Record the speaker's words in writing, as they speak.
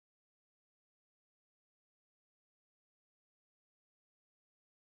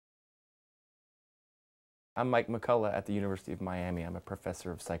I'm Mike McCullough at the University of Miami. I'm a professor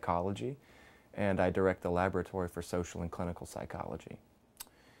of psychology, and I direct the Laboratory for Social and Clinical Psychology.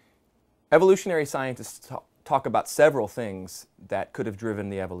 Evolutionary scientists talk about several things that could have driven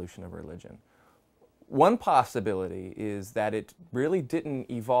the evolution of religion. One possibility is that it really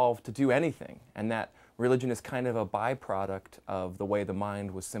didn't evolve to do anything, and that religion is kind of a byproduct of the way the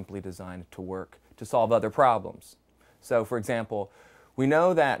mind was simply designed to work to solve other problems. So, for example, we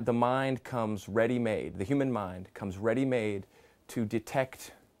know that the mind comes ready-made, the human mind comes ready-made to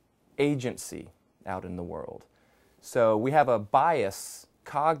detect agency out in the world. So we have a bias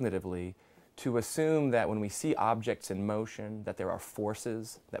cognitively to assume that when we see objects in motion, that there are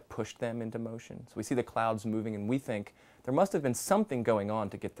forces that push them into motion. So we see the clouds moving and we think there must have been something going on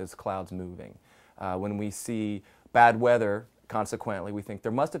to get those clouds moving. When we see bad weather, consequently, we think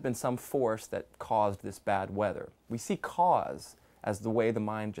there must have been some force that caused this bad weather. We see cause as the way the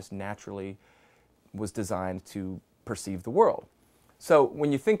mind just naturally was designed to perceive the world. So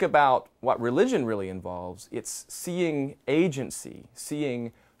when you think about what religion really involves, it's seeing agency,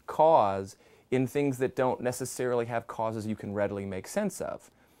 seeing cause in things that don't necessarily have causes you can readily make sense of.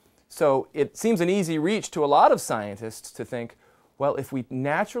 So it seems an easy reach to a lot of scientists to think, well, if we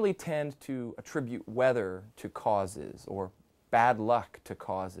naturally tend to attribute weather to causes, or bad luck to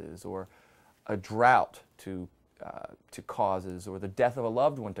causes, or a drought to causes, or the death of a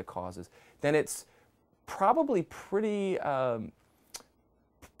loved one to causes, then it's probably pretty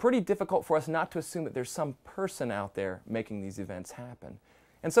difficult for us not to assume that there's some person out there making these events happen.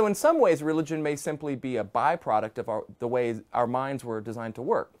 And so in some ways, religion may simply be a byproduct of the way our minds were designed to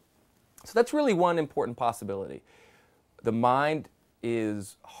work. So that's really one important possibility. The mind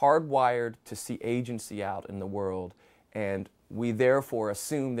is hardwired to see agency out in the world, and we therefore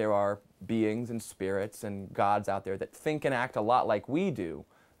assume there are beings and spirits and gods out there that think and act a lot like we do,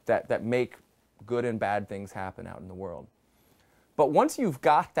 that make good and bad things happen out in the world. But once you've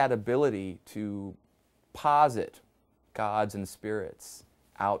got that ability to posit gods and spirits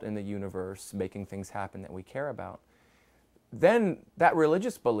out in the universe, making things happen that we care about, then that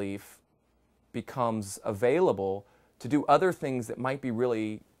religious belief becomes available to do other things that might be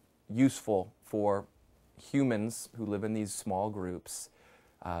really useful for humans who live in these small groups,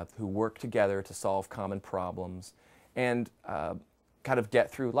 who work together to solve common problems and kind of get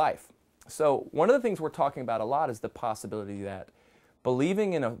through life. So one of the things we're talking about a lot is the possibility that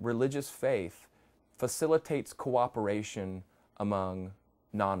believing in a religious faith facilitates cooperation among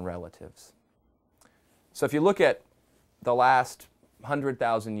non-relatives. So if you look at the last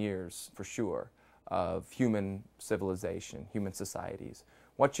 100,000 years, for sure, of human civilization, human societies,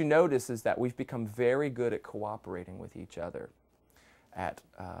 what you notice is that we've become very good at cooperating with each other, at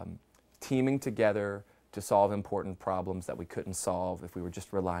teaming together to solve important problems that we couldn't solve if we were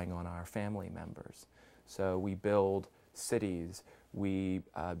just relying on our family members. So we build cities, we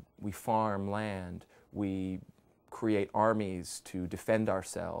farm land, we create armies to defend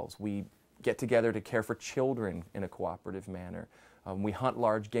ourselves, we get together to care for children in a cooperative manner. We hunt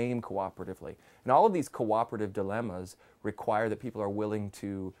large game cooperatively. And all of these cooperative dilemmas require that people are willing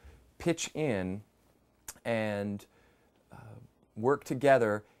to pitch in and work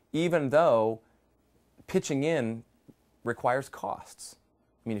together, even though pitching in requires costs.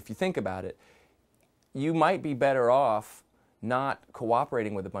 I mean, if you think about it, you might be better off not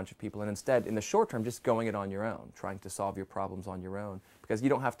cooperating with a bunch of people and instead, in the short term, just going it on your own, trying to solve your problems on your own, because you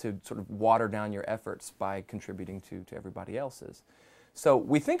don't have to sort of water down your efforts by contributing to everybody else's. So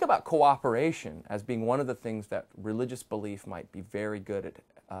we think about cooperation as being one of the things that religious belief might be very good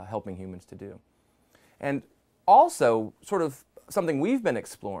at helping humans to do. And also, sort of something we've been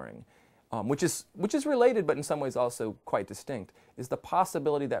exploring, which is related but in some ways also quite distinct, is the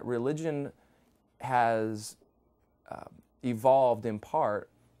possibility that religion has evolved in part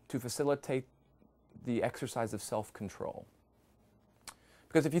to facilitate the exercise of self-control.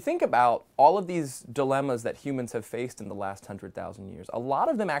 Because if you think about all of these dilemmas that humans have faced in the last 100,000 years, a lot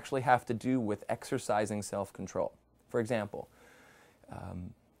of them actually have to do with exercising self-control. For example,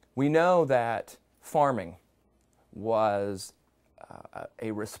 we know that farming was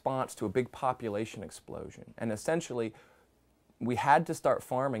a response to a big population explosion. And essentially, we had to start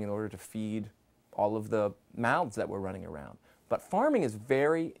farming in order to feed all of the mouths that were running around. But farming is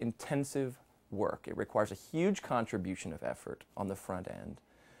very intensive work. It requires a huge contribution of effort on the front end.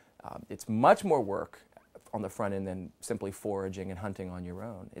 It's much more work on the front end than simply foraging and hunting on your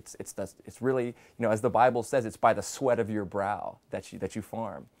own. It's really, you know, as the Bible says, it's by the sweat of your brow that you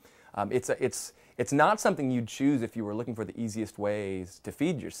farm. It's not something you'd choose if you were looking for the easiest ways to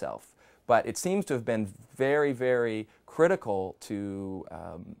feed yourself, but it seems to have been very, very critical to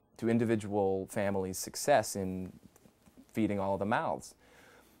to individual families' success in feeding all of the mouths.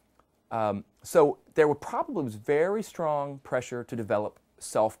 So there probably was very strong pressure to develop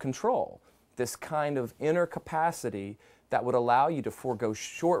self-control, this kind of inner capacity that would allow you to forego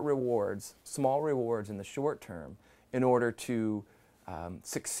short rewards, small rewards in the short term, in order to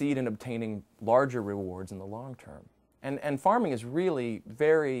succeed in obtaining larger rewards in the long term. And farming is really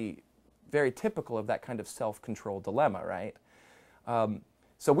very, very typical of that kind of self-control dilemma, right?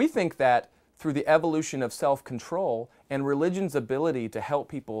 So we think that through the evolution of self-control and religion's ability to help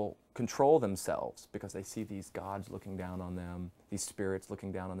people control themselves, because they see these gods looking down on them, these spirits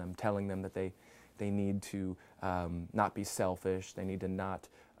looking down on them, telling them that they need to not be selfish, they need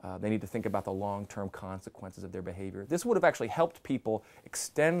to think about the long-term consequences of their behavior. This would have actually helped people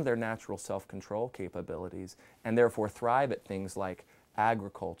extend their natural self-control capabilities and therefore thrive at things like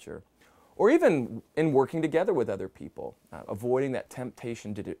agriculture, or even in working together with other people, avoiding that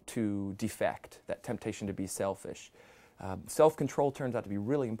temptation to defect, that temptation to be selfish. Self-control turns out to be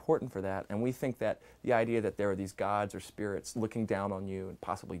really important for that, and we think that the idea that there are these gods or spirits looking down on you and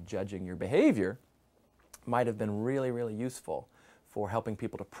possibly judging your behavior might have been really, really useful for helping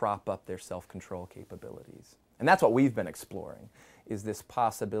people to prop up their self-control capabilities. And that's what we've been exploring, is this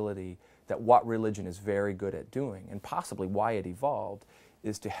possibility that what religion is very good at doing, and possibly why it evolved,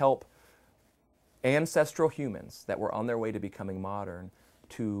 is to help ancestral humans that were on their way to becoming modern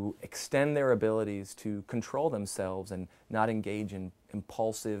to extend their abilities to control themselves and not engage in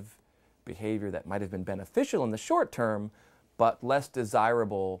impulsive behavior that might have been beneficial in the short term, but less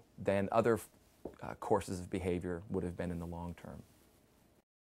desirable than other courses of behavior would have been in the long term.